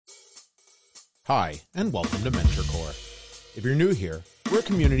Hi, and welcome to MentorCore. If you're new here, we're a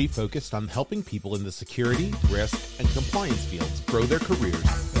community focused on helping people in the security, risk, and compliance fields grow their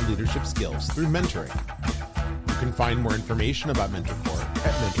careers and leadership skills through mentoring. You can find more information about MentorCore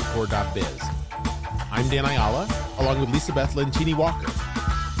at mentorcore.biz. I'm Dan Ayala, along with Lisa Beth Lentini Walker.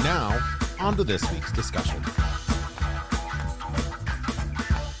 Now, on to this week's discussion.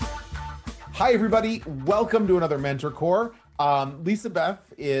 Hi, everybody. Welcome to another MentorCore. Lisa Beth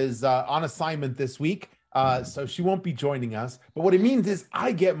is on assignment this week, so she won't be joining us. But what it means is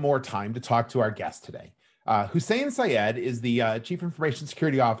I get more time to talk to our guest today. Hussein Syed is the Chief Information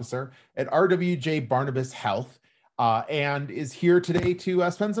Security Officer at RWJ Barnabas Health and is here today to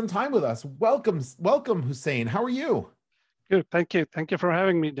spend some time with us. Welcome, Hussein. How are you? Good. Thank you. Thank you for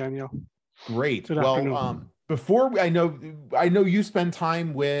having me, Daniel. Great. Good afternoon. Before I know you spend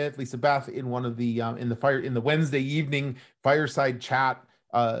time with Lisa Beth in one of the in the Wednesday evening fireside chat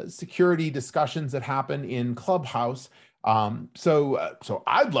security discussions that happen in Clubhouse. So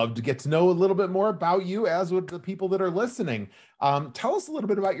I'd love to get to know a little bit more about you, as would the people that are listening. Tell us a little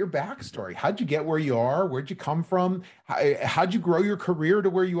bit about your backstory. How'd you get where you are? Where'd you come from? How'd you grow your career to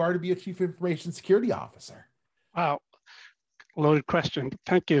where you are to be a Chief Information Security Officer? Wow, loaded question.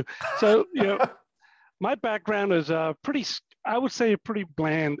 Thank you. So my background is I would say pretty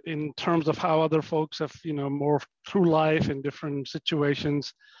bland in terms of how other folks have, morphed through life in different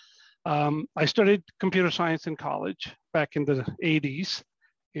situations. I studied computer science in college back in the 80s,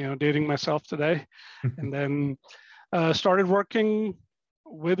 dating myself today, and then started working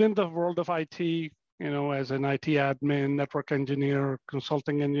within the world of IT, as an IT admin, network engineer,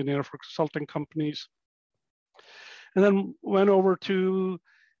 consulting engineer for consulting companies. And then went over to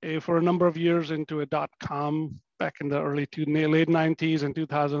for a number of years into a .com back in the late 90s and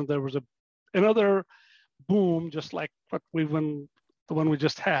 2000. There was another boom, just like the one we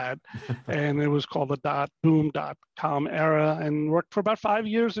just had, and it was called the boom.com era, and worked for about 5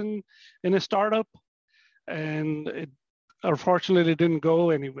 years in a startup, and it unfortunately didn't go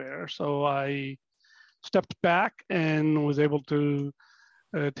anywhere. So I stepped back and was able to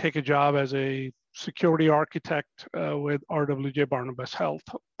take a job as a security architect with RWJ Barnabas Health.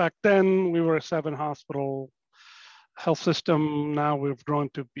 Back then, we were a 7-hospital health system. Now we've grown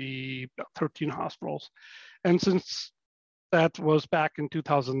to be about 13 hospitals. And since that was back in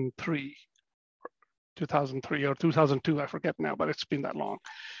 2003 or 2002, I forget now, but it's been that long.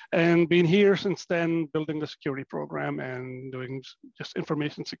 And been here since then, building the security program and doing just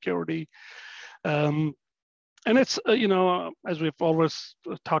information security. And it's, as we've always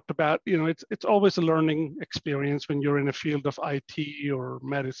talked about, it's always a learning experience when you're in a field of IT or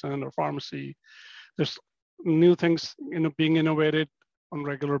medicine or pharmacy. There's new things, being innovated on a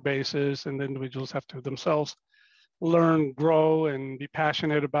regular basis, and the individuals have to themselves learn, grow, and be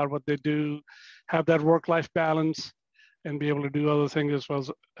passionate about what they do, have that work-life balance, and be able to do other things as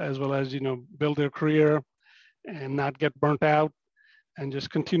well as build their career and not get burnt out and just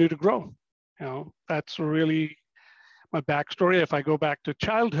continue to grow. That's really my backstory. If I go back to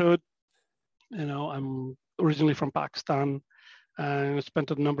childhood, I'm originally from Pakistan and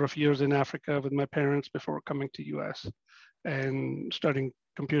spent a number of years in Africa with my parents before coming to US and studying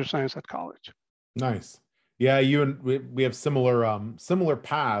computer science at college. Nice. Yeah, you and we have similar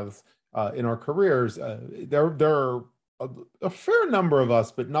paths in our careers. There are a fair number of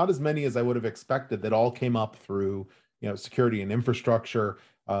us, but not as many as I would have expected, that all came up through security and infrastructure.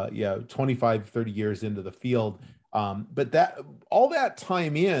 25, 30 years into the field. But all that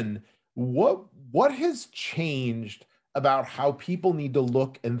time in, what has changed about how people need to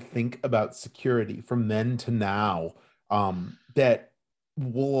look and think about security from then to now, that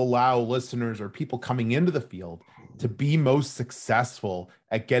will allow listeners or people coming into the field to be most successful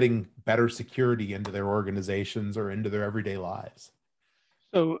at getting better security into their organizations or into their everyday lives?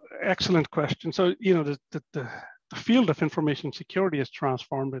 So, excellent question. So, the field of information security has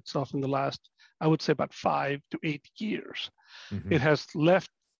transformed itself in the last, I would say, about 5 to 8 years. Mm-hmm. It has left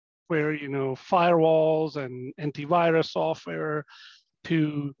where, firewalls and antivirus software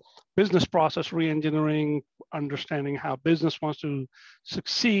to business process reengineering, understanding how business wants to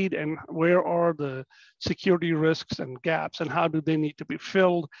succeed and where are the security risks and gaps and how do they need to be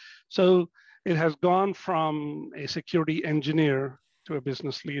filled. So it has gone from a security engineer to a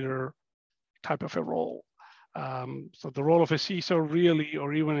business leader type of a role. So the role of a CISO really,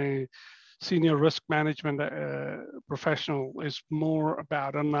 or even a senior risk management professional, is more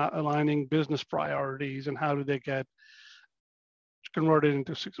about aligning business priorities and how do they get converted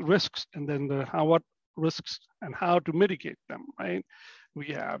into risks, and then what risks and how to mitigate them, right? We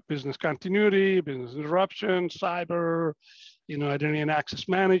have business continuity, business interruption, cyber, identity and access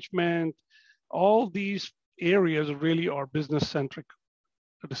management, All these areas really are business-centric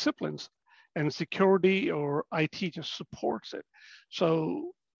disciplines, and security or IT just supports it.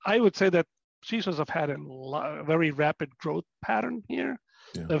 So I would say that CISOs have had a very rapid growth pattern here.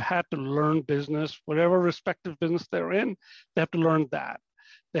 Yeah. They've had to learn business, whatever respective business they're in, they have to learn that.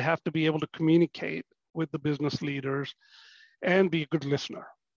 They have to be able to communicate with the business leaders and be a good listener.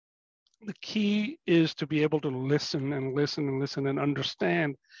 The key is to be able to listen and listen and listen and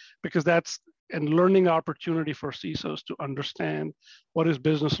understand, because that's a learning opportunity for CISOs to understand what is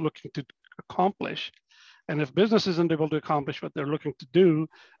business looking to accomplish. And if business isn't able to accomplish what they're looking to do,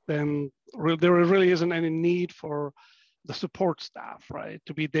 then there really isn't any need for the support staff, right,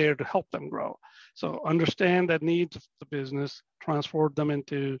 to be there to help them grow. So understand that needs of the business, transform them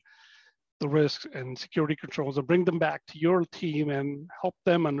into the risks and security controls, and bring them back to your team and help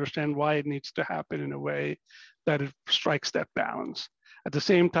them understand why it needs to happen in a way that it strikes that balance. At the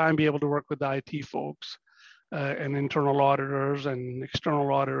same time, be able to work with the IT folks and internal auditors and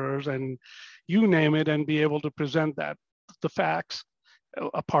external auditors and you name it, and be able to present the facts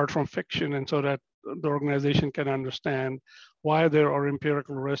apart from fiction, and so that the organization can understand why there are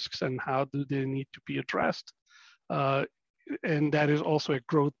empirical risks and how do they need to be addressed. And that is also a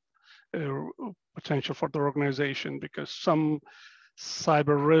growth potential for the organization, because some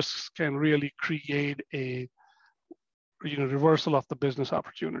cyber risks can really create a reversal of the business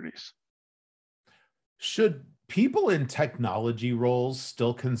opportunities. Should people in technology roles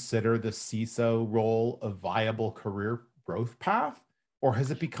still consider the CISO role a viable career growth path, or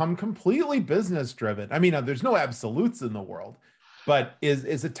has it become completely business driven? I mean, there's no absolutes in the world, but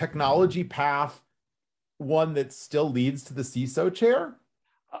is a technology path one that still leads to the CISO chair?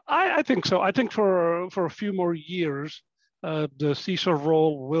 I think so. I think for a few more years, the CISO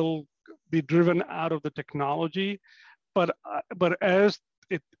role will be driven out of the technology, but as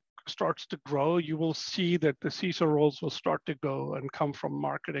it starts to grow, you will see that the CISO roles will start to go and come from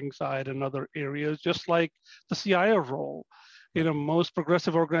marketing side and other areas, just like the CIO role. Most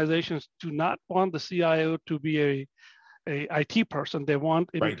progressive organizations do not want the CIO to be a IT person. They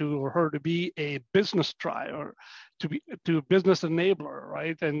want him Right. to or her to be a business driver, to business enabler,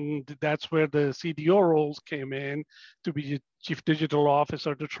 right? And that's where the CDO roles came in, to be chief digital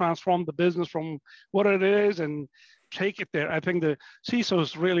officer, to transform the business from what it is and take it there. I think the CISO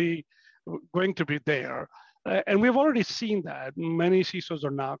is really going to be there. And we've already seen that. Many CISOs are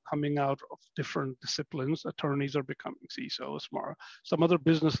now coming out of different disciplines. Attorneys are becoming CISOs more. Some other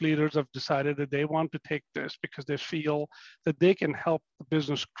business leaders have decided that they want to take this because they feel that they can help the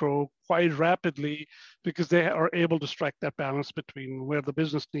business grow quite rapidly, because they are able to strike that balance between where the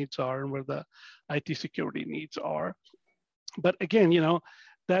business needs are and where the IT security needs are. But again,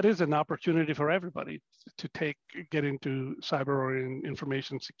 that is an opportunity for everybody to get into cyber or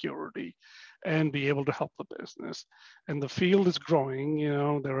information security and be able to help the business. And the field is growing.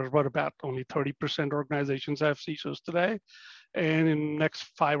 There are about only 30% organizations have CISOs today. And in the next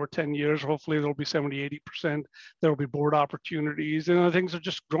 5 or 10 years, hopefully there'll be 70, 80%. There'll be board opportunities, and things are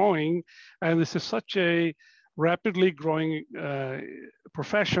just growing. And this is such a rapidly growing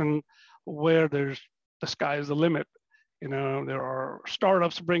profession where the sky is the limit. There are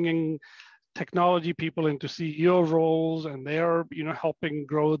startups bringing technology people into CEO roles, and they are, helping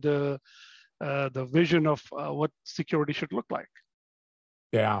grow the vision of what security should look like.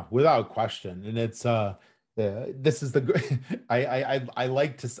 Yeah, without question. And it's this is the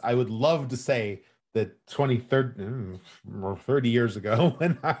I would love to say that 30 or 30 years ago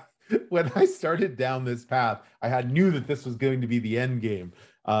when I started down this path, I knew that this was going to be the end game.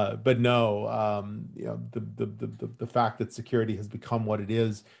 But no, the fact that security has become what it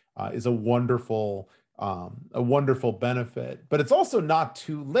is a wonderful benefit. But it's also not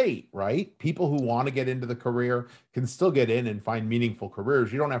too late, right? People who want to get into the career can still get in and find meaningful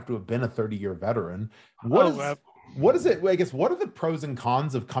careers. You don't have to have been a 30-year veteran. What is it? I guess, what are the pros and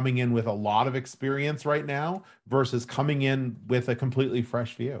cons of coming in with a lot of experience right now versus coming in with a completely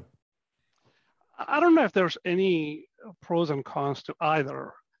fresh view? I don't know if there's any pros and cons to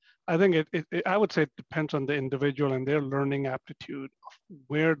either. I think I would say it depends on the individual and their learning aptitude.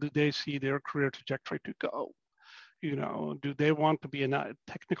 Where do they see their career trajectory to go? Do they want to be a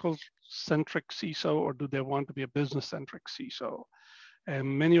technical centric CISO, or do they want to be a business centric CISO? And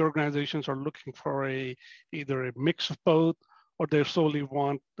many organizations are looking for either a mix of both, or they solely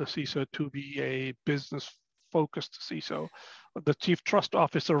want the CISO to be a business focused CISO. The chief trust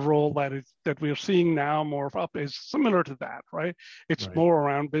officer role that we are seeing now more up is similar to that, right? It's Right. more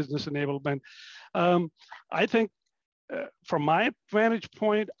around business enablement. I think from my vantage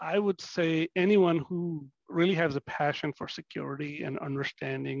point, I would say anyone who really has a passion for security and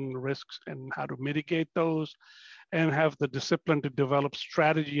understanding risks and how to mitigate those, and have the discipline to develop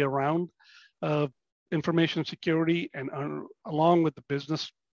strategy around uh, information security and along with the business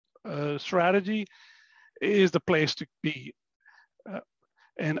strategy is the place to be. Uh,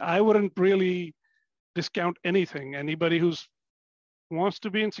 and I wouldn't really discount anything. Anybody who's wants to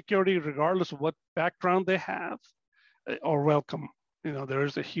be in security, regardless of what background they have, are welcome. You know, there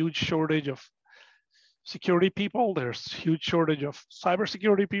is a huge shortage of security people. There's a huge shortage of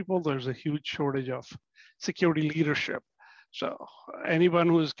cybersecurity people. There's a huge shortage of security leadership. So anyone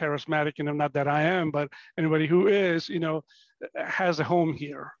who is charismatic, you know, not that I am, but anybody who is, you know, has a home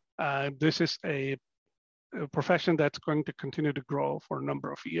here. This is a profession that's going to continue to grow for a number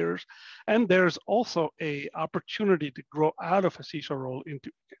of years. And there's also a opportunity to grow out of a CISO role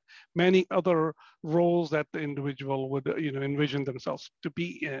into many other roles that the individual would, you know, envision themselves to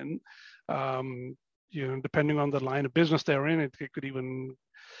be in. You know, depending on the line of business they're in, it could even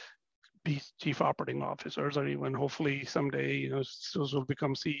be chief operating officers, or even hopefully someday, you know, those will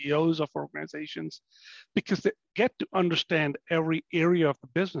become CEOs of organizations, because they get to understand every area of the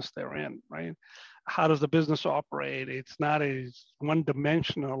business they're in, right? How does the business operate? It's not a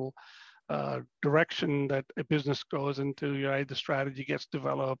one-dimensional direction that a business goes into, right? The strategy gets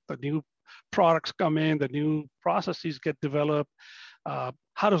developed, the new products come in, the new processes get developed.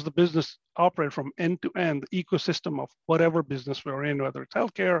 How does the business operate from end to end, the ecosystem of whatever business we're in, whether it's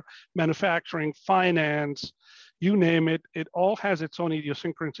healthcare, manufacturing, finance, you name it, it all has its own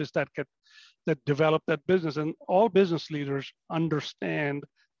idiosyncrasies that develop that business. And all business leaders understand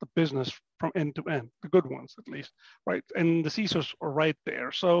the business from end to end, the good ones at least, right? And the CISOs are right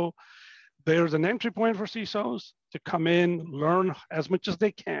there. So there's an entry point for CISOs to come in, learn as much as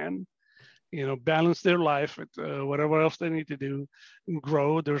they can, you know, balance their life with whatever else they need to do, and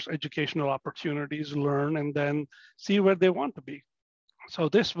grow. There's educational opportunities, learn, and then see where they want to be. So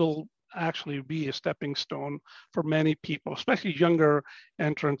this will actually be a stepping stone for many people, especially younger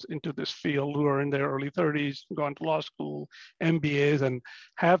entrants into this field who are in their early 30s, gone to law school, MBAs, and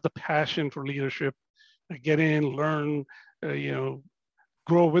have the passion for leadership. Get in, learn, you know,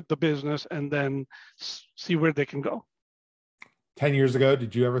 grow with the business, and then see where they can go. 10 years ago,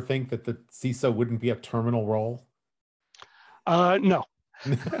 did you ever think that the CISO wouldn't be a terminal role? No.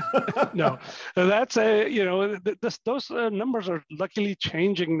 No, that's a, you know, those numbers are luckily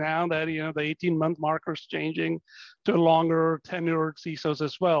changing now that, you know, the 18-month marker is changing to longer tenured CISOs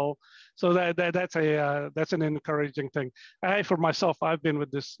as well. So that's an encouraging thing. For myself, I've been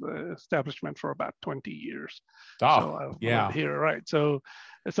with this establishment for about 20 years. Oh, so yeah. here, right? So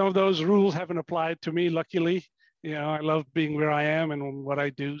some of those rules haven't applied to me, luckily. You know, I love being where I am and what I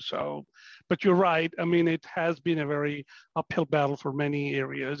do. So, but you're right. I mean, it has been a very uphill battle for many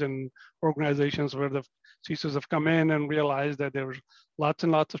areas and organizations where the CISOs have come in and realized that there's lots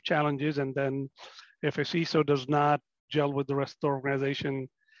and lots of challenges. And then if a CISO does not gel with the rest of the organization,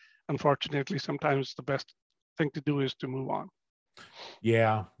 unfortunately, sometimes the best thing to do is to move on.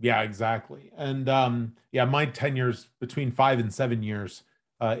 Yeah, exactly. And yeah, my tenure's between 5 and 7 years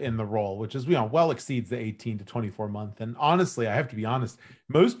in the role, which is, you know, well exceeds the 18 to 24 month. And honestly, I have to be honest,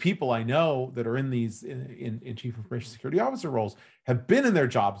 most people I know that are in these in chief information security officer roles have been in their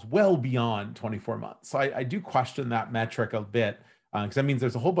jobs well beyond 24 months. So I do question that metric a bit, because that means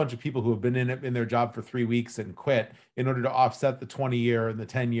there's a whole bunch of people who have been in their job for 3 weeks and quit in order to offset the 20-year and the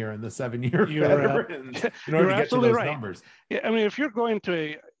 10-year and the 7-year veterans in order You're to get to absolutely those right. numbers. Yeah, I mean, if you're going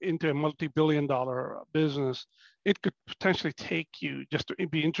into a multi-billion-dollar business, it could potentially take you, just to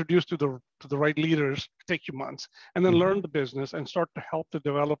be introduced to the right leaders, take you months, and then learn the business and start to help to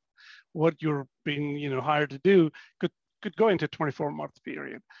develop what you're being, you know, hired to do. Could go into a 24-month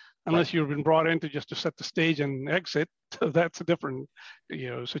period, unless Right. you've been brought in to set the stage and exit. So that's a different,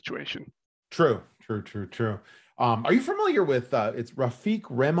 you know, situation. True. Are you familiar with it's Rafiq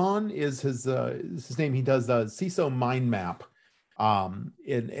Remon is his name. He does CISO Mind Map. And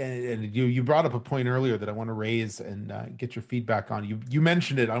you brought up a point earlier that I want to raise and get your feedback on. You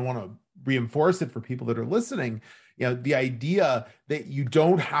mentioned it. I want to reinforce it for people that are listening. You know, the idea that you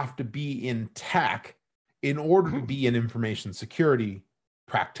don't have to be in tech in order to be an information security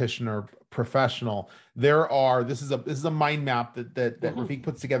practitioner professional. This is a mind map that Rafiq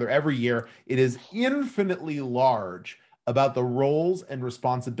puts together every year. It is infinitely large about the roles and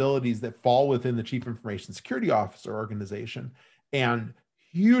responsibilities that fall within the chief information security officer organization, and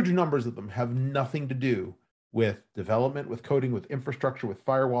huge numbers of them have nothing to do with development, with coding, with infrastructure, with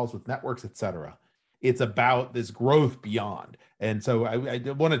firewalls, with networks, etc. It's about this growth beyond. And so I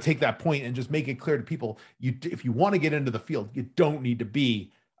want to take that point and just make it clear to people, if you want to get into the field, you don't need to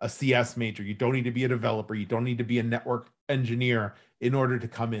be a CS major. You don't need to be a developer. You don't need to be a network engineer in order to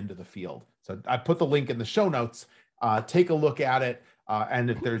come into the field. So I put the link in the show notes. Take a look at it.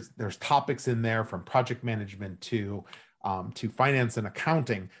 And if there's topics in there from project management to finance and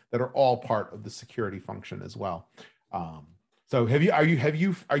accounting that are all part of the security function as well. So are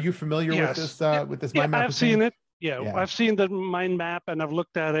you familiar with Yes. this Yeah, mind map, I've Hussein? seen it. Yeah, Yeah. I've seen the mind map and I've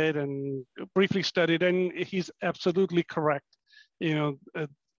looked at it and briefly studied, and he's absolutely correct. You know,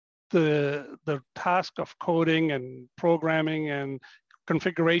 the task of coding and programming and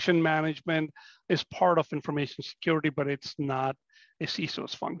configuration management is part of information security, but it's not a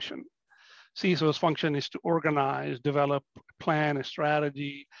CISO's function. CISO's function is to organize, develop, plan a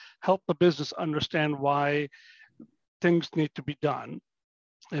strategy, help the business understand why things need to be done.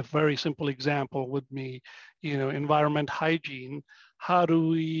 A very simple example would be, environment hygiene. How do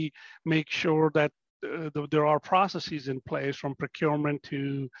we make sure that there are processes in place from procurement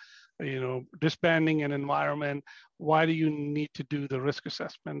to disbanding an environment? Why do you need to do the risk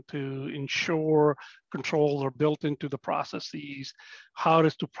assessment to ensure controls are built into the processes? How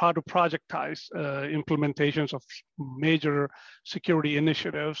to projectize implementations of major security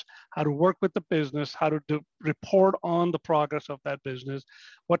initiatives? How to work with the business? How to report on the progress of that business?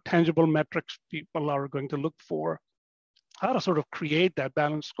 What tangible metrics people are going to look for? How to sort of create that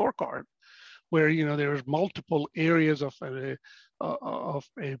balanced scorecard where there's multiple areas of a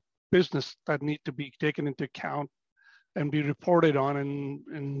business that need to be taken into account and be reported on,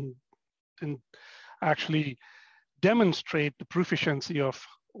 and actually demonstrate the proficiency of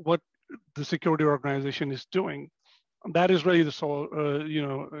what the security organization is doing. That is really the sole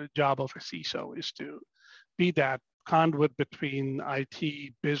job of a CISO, is to be that conduit between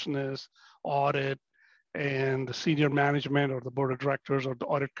IT, business, audit, and the senior management or the board of directors or the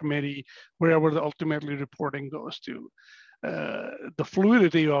audit committee, wherever the ultimately reporting goes to. The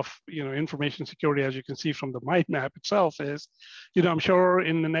fluidity of information security, as you can see from the mind map itself, is I'm sure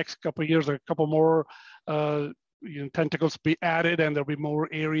in the next couple of years a couple more tentacles be added, and there'll be more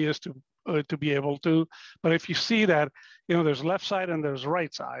areas to be able to. But if you see that there's left side and there's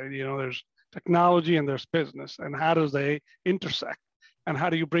right side, there's technology and there's business, and how do they intersect, and how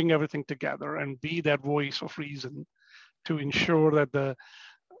do you bring everything together and be that voice of reason to ensure that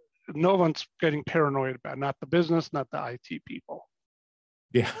no one's getting paranoid about, not the business, not the IT people.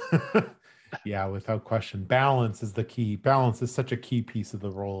 Yeah. Yeah, without question. Balance is the key. Balance is such a key piece of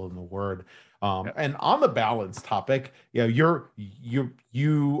the role in the word. And on the balance topic, you are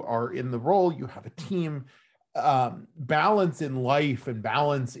in the role, you have a team. Balance in life and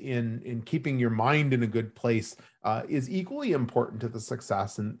balance in keeping your mind in a good place is equally important to the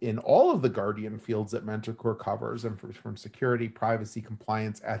success in all of the Guardian fields that Mentorcore covers, and from security, privacy,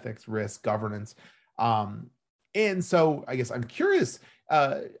 compliance, ethics, risk, governance. And so I guess I'm curious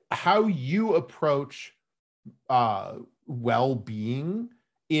how you approach well-being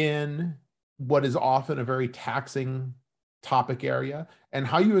in what is often a very taxing topic area, and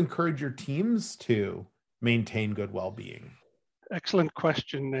how you encourage your teams to maintain good well-being. Excellent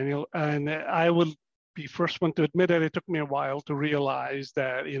question, Daniel. And I will be first one to admit that it took me a while to realize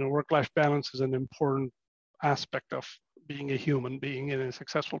that work-life balance is an important aspect of being a human being and a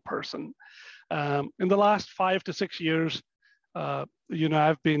successful person. In the last 5 to 6 years,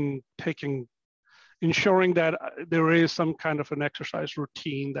 I've been ensuring that there is some kind of an exercise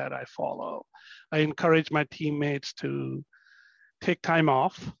routine that I follow. I encourage my teammates to take time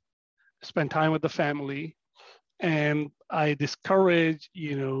off, spend time with the family, and I discourage,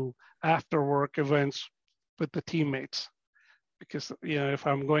 after work events with the teammates, because, if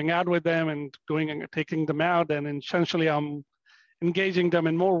I'm going out with them and going and taking them out, then essentially I'm engaging them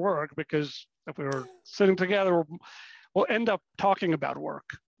in more work, because if we're sitting together, we'll end up talking about work,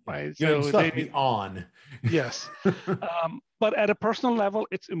 right? You still have to be on. Yes. But at a personal level,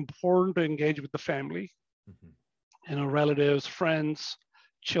 it's important to engage with the family, relatives, friends,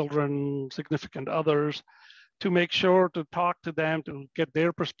 children, significant others, to make sure to talk to them, to get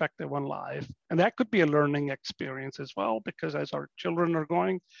their perspective on life. And that could be a learning experience as well, because as our children are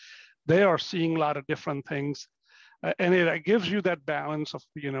going, they are seeing a lot of different things. And it gives you that balance of,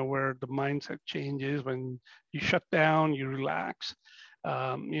 where the mindset changes when you shut down, you relax.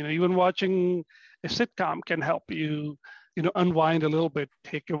 Even watching a sitcom can help you, unwind a little bit,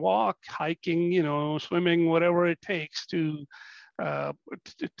 take a walk, hiking, swimming, whatever it takes to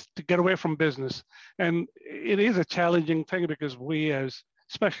get away from business. And it is a challenging thing, because we, as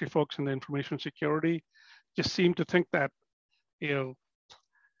especially folks in the information security, just seem to think that,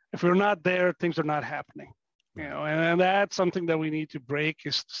 If we're not there, things are not happening. You know, and that's something that we need to break,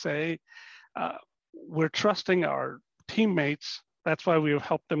 is to say, we're trusting our teammates. That's why we have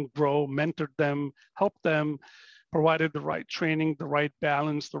helped them grow, mentored them, helped them, provided the right training, the right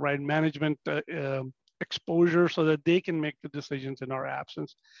balance, the right management exposure, so that they can make the decisions in our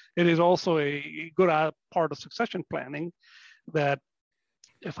absence. It is also a good part of succession planning that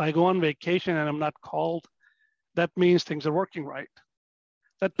if I go on vacation and I'm not called, that means things are working right.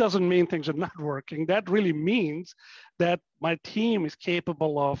 That doesn't mean things are not working. That really means that my team is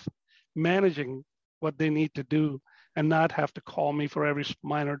capable of managing what they need to do and not have to call me for every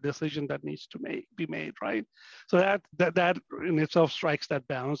minor decision that needs to be made, right? So that in itself strikes that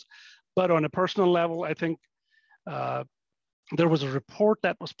balance. But on a personal level, I think there was a report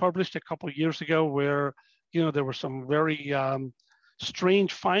that was published a couple of years ago where, there were some very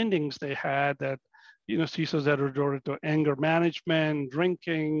strange findings they had that, CISOs that resorted to anger management,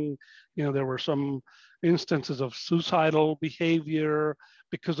 drinking. There were some instances of suicidal behavior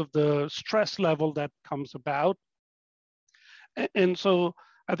because of the stress level that comes about. And so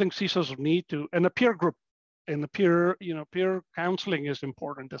I think CISOs need to, and a peer group and the peer counseling is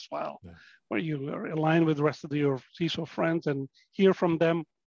important as well, where you are aligned with the rest of your CISO friends and hear from them,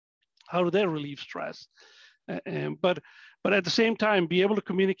 how do they relieve stress? But at the same time, be able to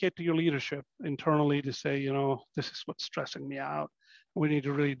communicate to your leadership internally to say, this is what's stressing me out. We need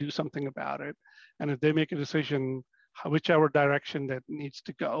to really do something about it. And if they make a decision, whichever direction that needs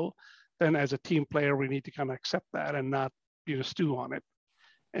to go, then as a team player, we need to kind of accept that and not, stew on it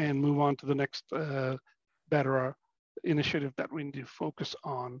and move on to the next better initiative that we need to focus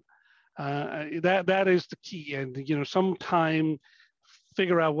on. That is the key. And, sometime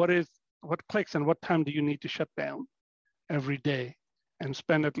figure out what clicks and what time do you need to shut down every day, and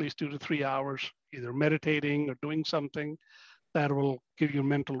spend at least 2 to 3 hours either meditating or doing something that will give you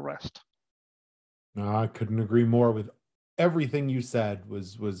mental rest. I couldn't agree more with everything you said.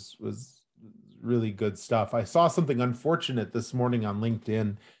 Was really good stuff. I saw something unfortunate this morning on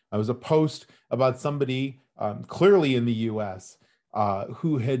LinkedIn. It was a post about somebody clearly in the US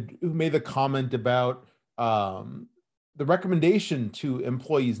who made the comment about the recommendation to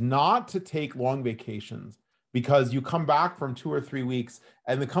employees not to take long vacations because you come back from 2 or 3 weeks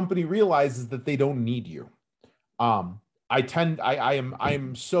and the company realizes that they don't need you. I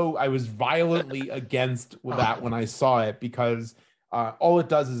was violently against that when I saw it, because all it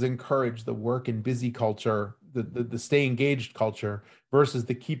does is encourage the work and busy culture, the stay engaged culture, versus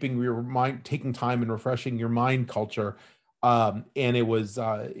the keeping your mind, taking time and refreshing your mind culture. And it was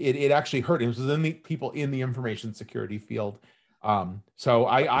it actually hurt. It was in the people in the information security field. So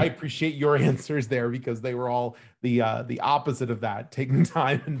I appreciate your answers there, because they were all the opposite of that, taking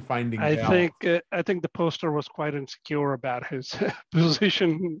time and finding balance. I think the poster was quite insecure about his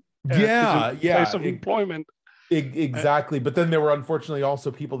position Yeah, at his place of employment. Exactly. But then there were unfortunately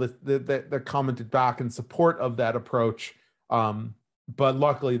also people that commented back in support of that approach. But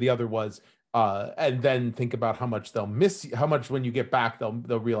luckily the other was, and then think about how much they'll miss you, how much when you get back, they'll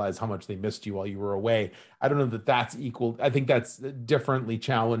realize how much they missed you while you were away. I don't know that that's equal. I think that's differently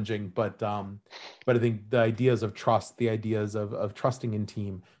challenging, but I think the ideas of trust, the ideas of trusting in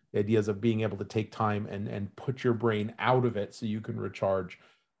team, the ideas of being able to take time and put your brain out of it so you can recharge,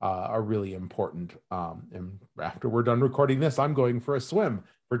 are really important. And after we're done recording this, I'm going for a swim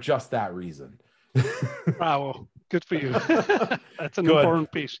for just that reason. Wow, good for you. That's an Good.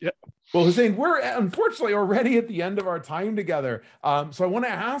 important piece. Yeah. Well, Hussein, we're unfortunately already at the end of our time together. So I want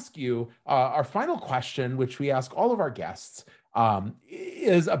to ask you our final question, which we ask all of our guests,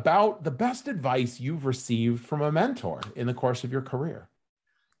 is about the best advice you've received from a mentor in the course of your career,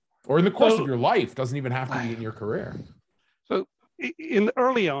 or in the course of your life. Doesn't even have to be in your career. So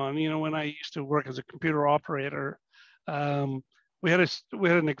early on, when I used to work as a computer operator, we had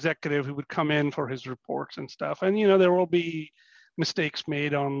an executive who would come in for his reports and stuff, and there will be mistakes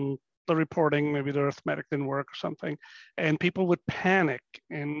made on the reporting. Maybe the arithmetic didn't work or something, and people would panic.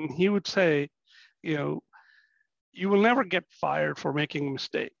 And he would say, you will never get fired for making a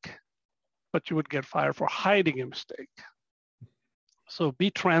mistake, but you would get fired for hiding a mistake. So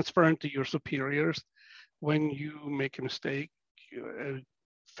be transparent to your superiors when you make a mistake.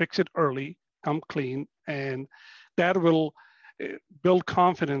 Fix it early, come clean, and that will build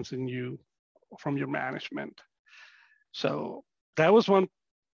confidence in you from your management. So that was one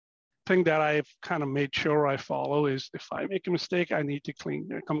thing that I've kind of made sure I follow, is if I make a mistake, I need to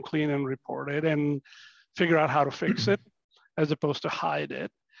come clean and report it and figure out how to fix it, as opposed to hide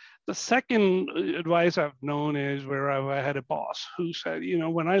it. The second advice I've known is where I had a boss who said,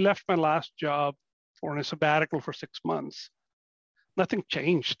 when I left my last job for a sabbatical for 6 months, nothing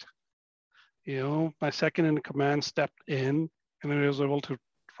changed. My second in command stepped in, and I was able to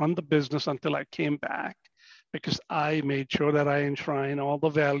run the business until I came back, because I made sure that I enshrine all the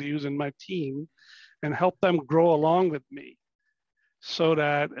values in my team and help them grow along with me, so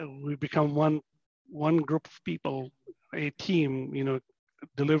that we become one group of people, a team,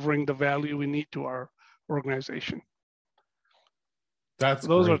 delivering the value we need to our organization. That's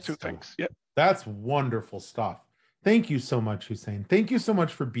Those are great two stuff. things. Yep. That's wonderful stuff. Thank you so much, Hussein. Thank you so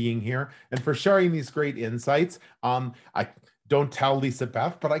much for being here and for sharing these great insights. I don't tell Lisa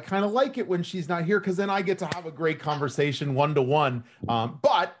Beth, but I kind of like it when she's not here, because then I get to have a great conversation one-to-one.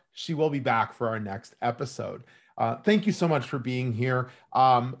 But she will be back for our next episode. Thank you so much for being here.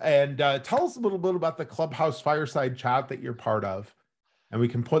 And tell us a little bit about the Clubhouse Fireside Chat that you're part of, and we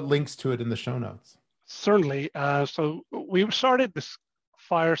can put links to it in the show notes. Certainly. So we started this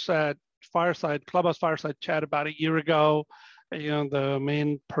Clubhouse Fireside Chat about a year ago. The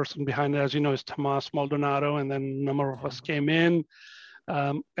main person behind it, as you know, is Tomas Maldonado, and then a number of us came in.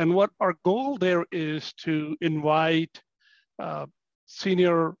 And what our goal there is to invite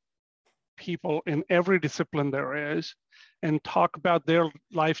senior people in every discipline there is, and talk about their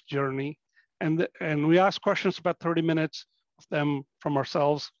life journey. And we ask questions about 30 minutes of them from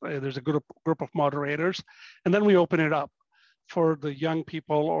ourselves. There's a group of moderators, and then we open it up for the young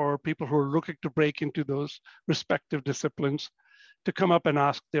people or people who are looking to break into those respective disciplines to come up and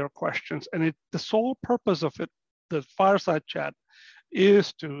ask their questions. And the sole purpose of it, the fireside chat,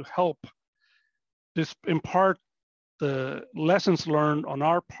 is to help impart the lessons learned on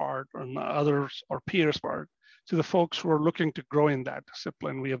our part, on others or peers' part, to the folks who are looking to grow in that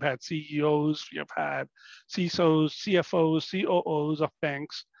discipline. We have had CEOs, we have had CISOs, CFOs, COOs of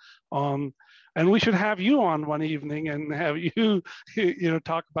banks on, and we should have you on one evening and have you,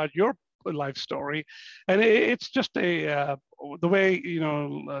 talk about your life story. And it's just the way,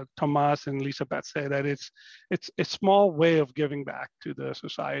 Tomas and Lisa Beth say that it's a small way of giving back to the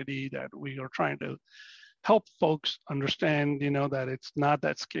society, that we are trying to help folks understand, that it's not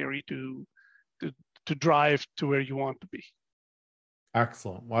that scary to drive to where you want to be.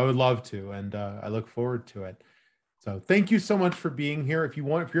 Excellent. Well, I would love to, and I look forward to it. So thank you so much for being here. If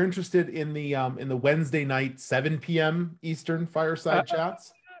you're interested in the Wednesday night 7 p.m. Eastern fireside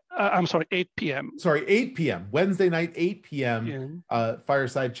chats. I'm sorry, 8 p.m. Sorry, 8 p.m. Wednesday night, 8 p.m.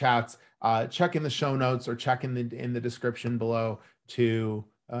 Fireside chats. Check in the show notes or check in the description below to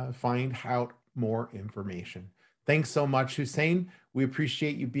find out more information. Thanks so much, Hussein. We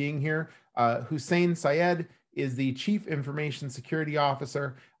appreciate you being here. Hussein Syed is the Chief Information Security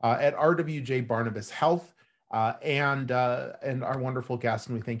Officer at RWJ Barnabas Health, and our wonderful guest,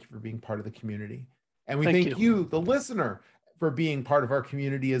 and we thank you for being part of the community. And we thank you, the listener, for being part of our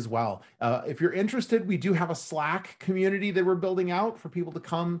community as well. If you're interested, we do have a Slack community that we're building out for people to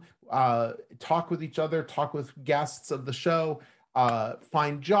come talk with each other, talk with guests of the show,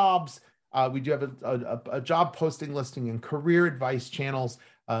 find jobs. We do have a job posting listing and career advice channels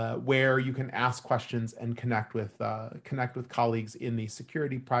where you can ask questions and connect with colleagues in the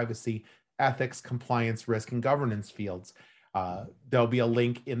security, privacy, ethics, compliance, risk, and governance fields. There'll be a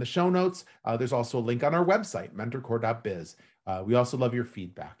link in the show notes. There's also a link on our website, mentorcore.biz. We also love your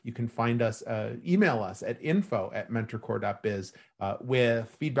feedback. You can find us, email us at info@mentorcore.biz with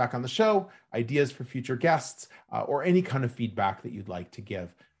feedback on the show, ideas for future guests, or any kind of feedback that you'd like to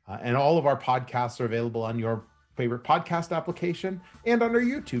give. And all of our podcasts are available on your favorite podcast application and on our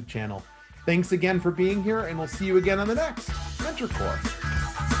YouTube channel. Thanks again for being here, and we'll see you again on the next Mentor Core.